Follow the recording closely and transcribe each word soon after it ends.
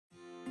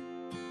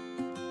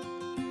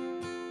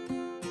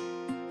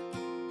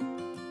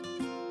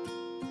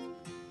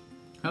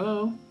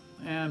Hello,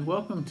 and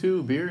welcome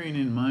to Beering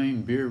in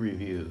Mind Beer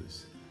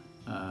Reviews.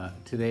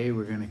 Today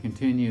we're going to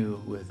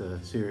continue with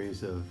a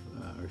series of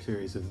our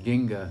series of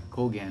Ginga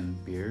Kogen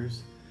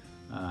beers,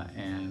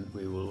 and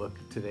we will look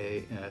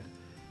today at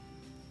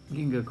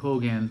Ginga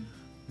Kogen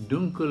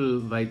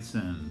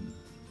DunkelWeizen,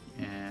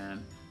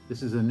 and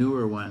this is a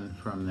newer one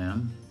from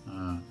them.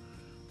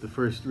 The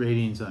first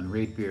ratings on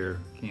Rate Beer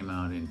came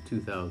out in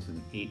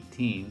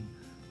 2018,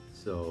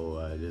 so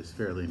it is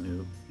fairly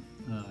new.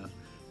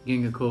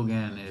 Ginga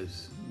Kogen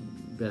is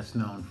best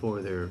known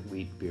for their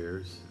wheat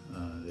beers,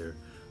 their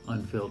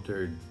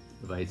unfiltered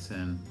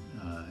Weizen,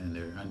 and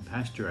their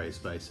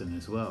unpasteurized Weizen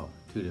as well,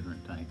 two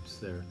different types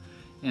there.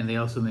 And they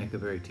also make a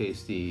very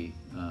tasty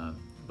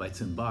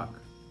Weizen Bock.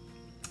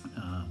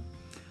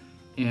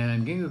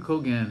 And Ginga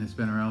Kogen has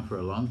been around for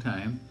a long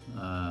time.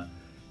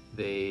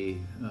 They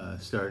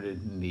started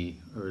in the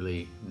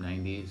early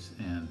 90s,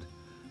 and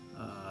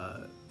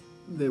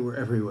they were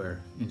everywhere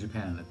in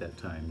Japan at that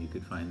time. You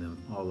could find them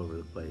all over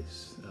the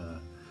place.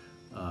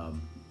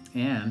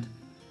 And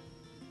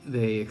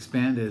they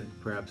expanded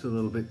perhaps a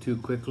little bit too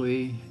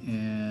quickly,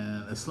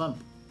 and a slump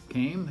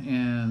came,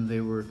 and they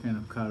were kind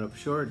of caught up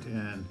short,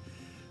 and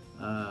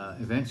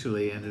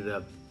eventually ended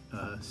up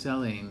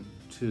selling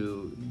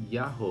to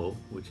Yahoo,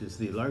 which is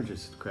the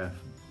largest craft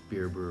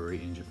beer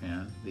brewery in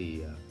Japan,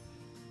 the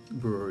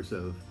brewers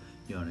of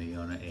Yona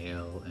Yona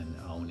Ale and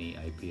Aoni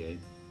IPA.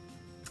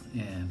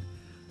 And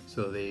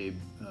so they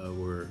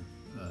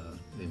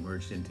they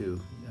merged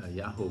into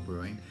Yahoo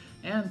Brewing,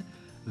 and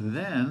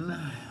then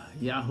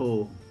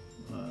Yahoo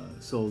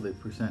sold a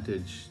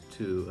percentage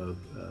of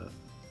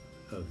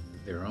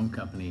their own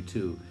company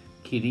to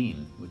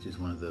Kirin, which is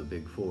one of the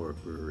big four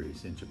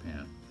breweries in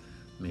Japan,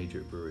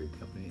 major brewery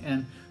company.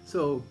 And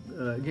so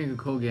Ginga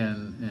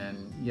Kogen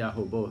and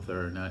Yahoo both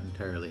are not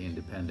entirely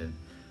independent.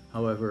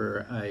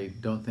 However, I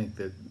don't think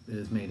that it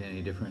has made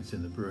any difference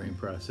in the brewing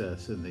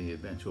process and the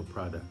eventual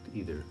product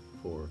either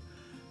for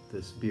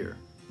this beer.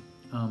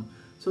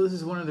 So this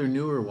is one of their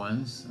newer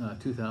ones,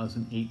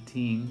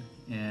 2018,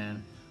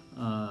 and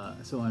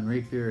so on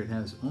Rate Beer it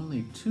has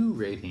only 2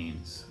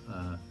 ratings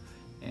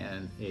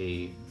and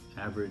a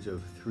average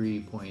of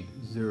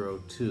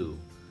 3.02,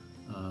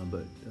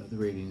 but the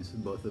ratings,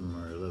 both of them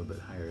are a little bit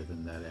higher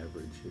than that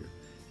average here.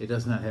 It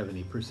does not have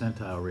any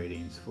percentile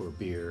ratings for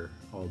beer,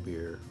 all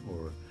beer,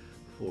 or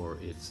for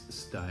its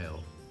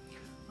style.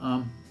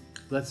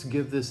 Let's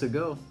give this a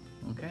go,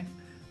 okay?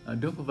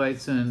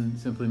 DunkelWeizen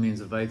simply means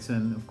a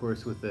Weizen, of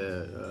course, with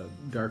a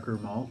darker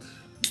malt,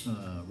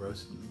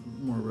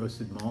 more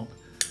roasted malt.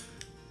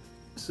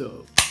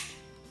 So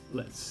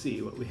let's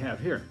see what we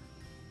have here.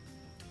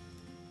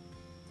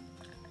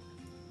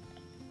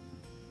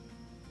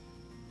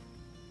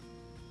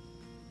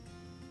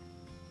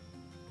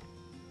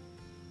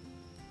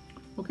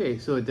 Okay,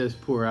 so it does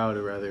pour out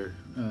a rather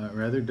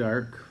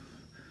dark,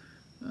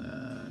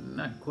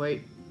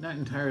 not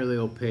entirely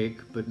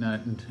opaque, but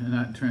not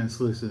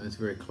translucent. It's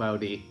very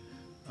cloudy,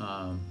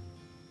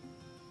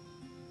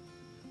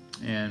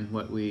 and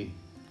what we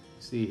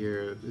see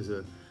here is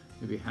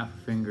maybe half a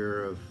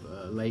finger of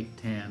light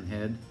tan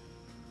head.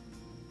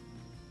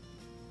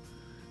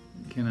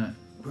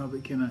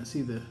 Probably cannot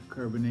see the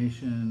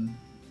carbonation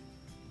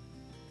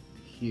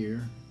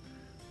here.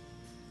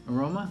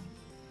 Aroma?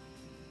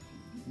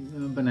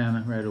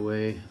 Banana right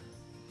away.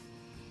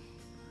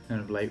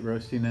 Kind of light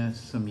roastiness,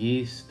 some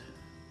yeast,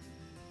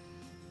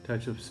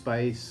 touch of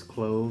spice,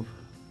 clove.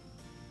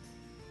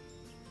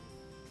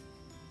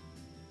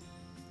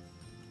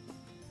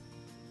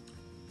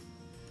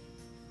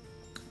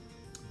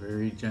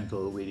 Very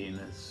gentle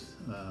wheatiness,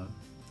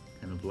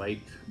 kind of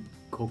light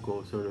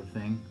cocoa sort of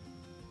thing.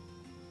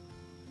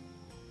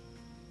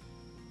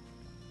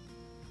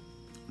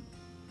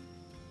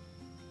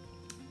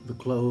 The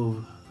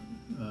clove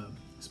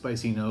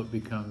spicy note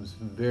becomes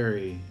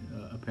very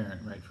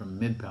apparent right from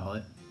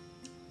mid-palate.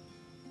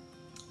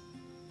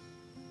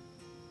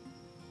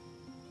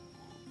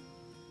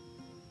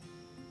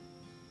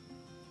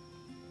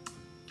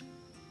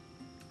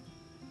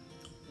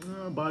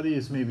 Body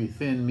is maybe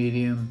thin,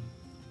 medium,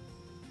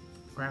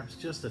 perhaps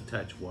just a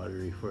touch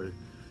watery for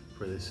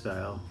this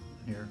style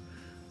here.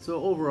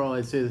 So overall,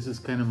 I'd say this is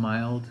kind of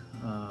mild.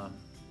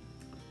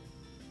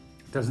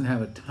 Doesn't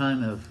have a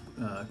ton of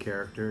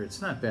character.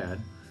 It's not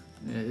bad.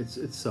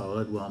 It's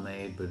solid, well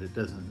made, but it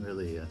doesn't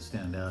really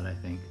stand out, I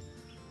think.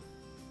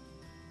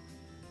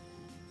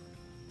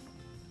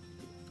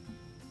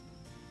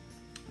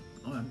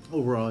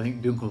 Overall, I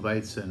think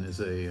DunkelWeizen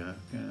is a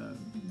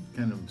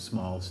kind of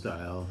small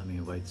style. I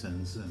mean,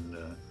 Weizens and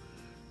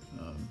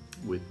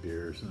wheat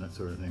beers and that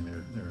sort of thing.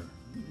 There are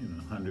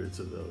hundreds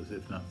of those,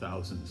 if not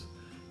thousands.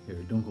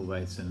 Here,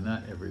 DunkelWeizen.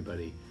 Not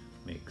everybody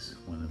makes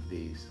one of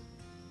these.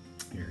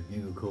 Here,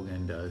 Ginga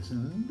Kogen does,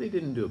 and they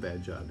didn't do a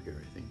bad job here,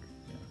 I think.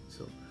 Yeah.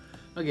 So,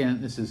 again,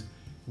 this is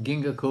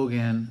Ginga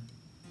Kogen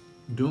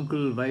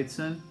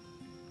DunkelWeizen,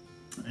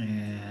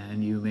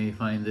 and you may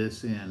find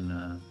this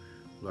in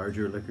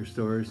larger liquor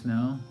stores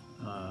now,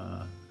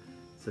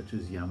 such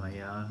as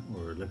Yamaya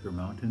or Liquor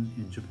Mountain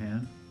in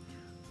Japan.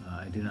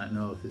 I do not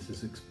know if this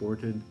is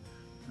exported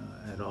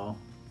at all,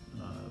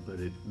 but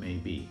it may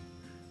be.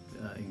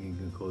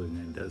 Ginga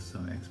Kogen does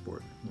some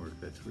export work,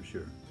 that's for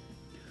sure.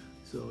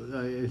 So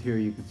here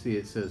you can see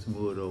it says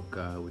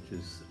Muroka, which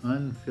is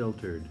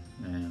unfiltered,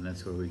 and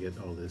that's where we get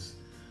all this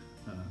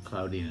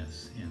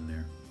cloudiness in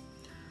there.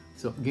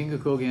 So Ginga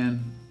Kogen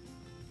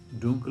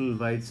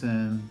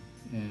DunkelWeizen,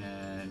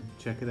 and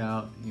check it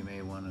out. You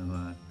may want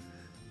to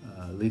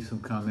leave some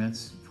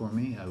comments for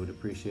me. I would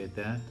appreciate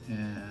that,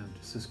 and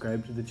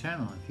subscribe to the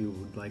channel if you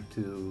would like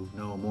to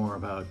know more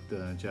about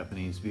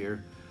Japanese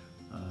beer,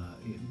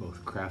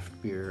 both craft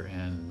beer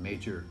and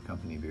major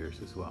company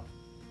beers as well.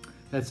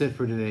 That's it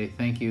for today.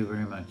 Thank you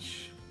very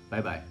much.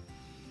 Bye bye.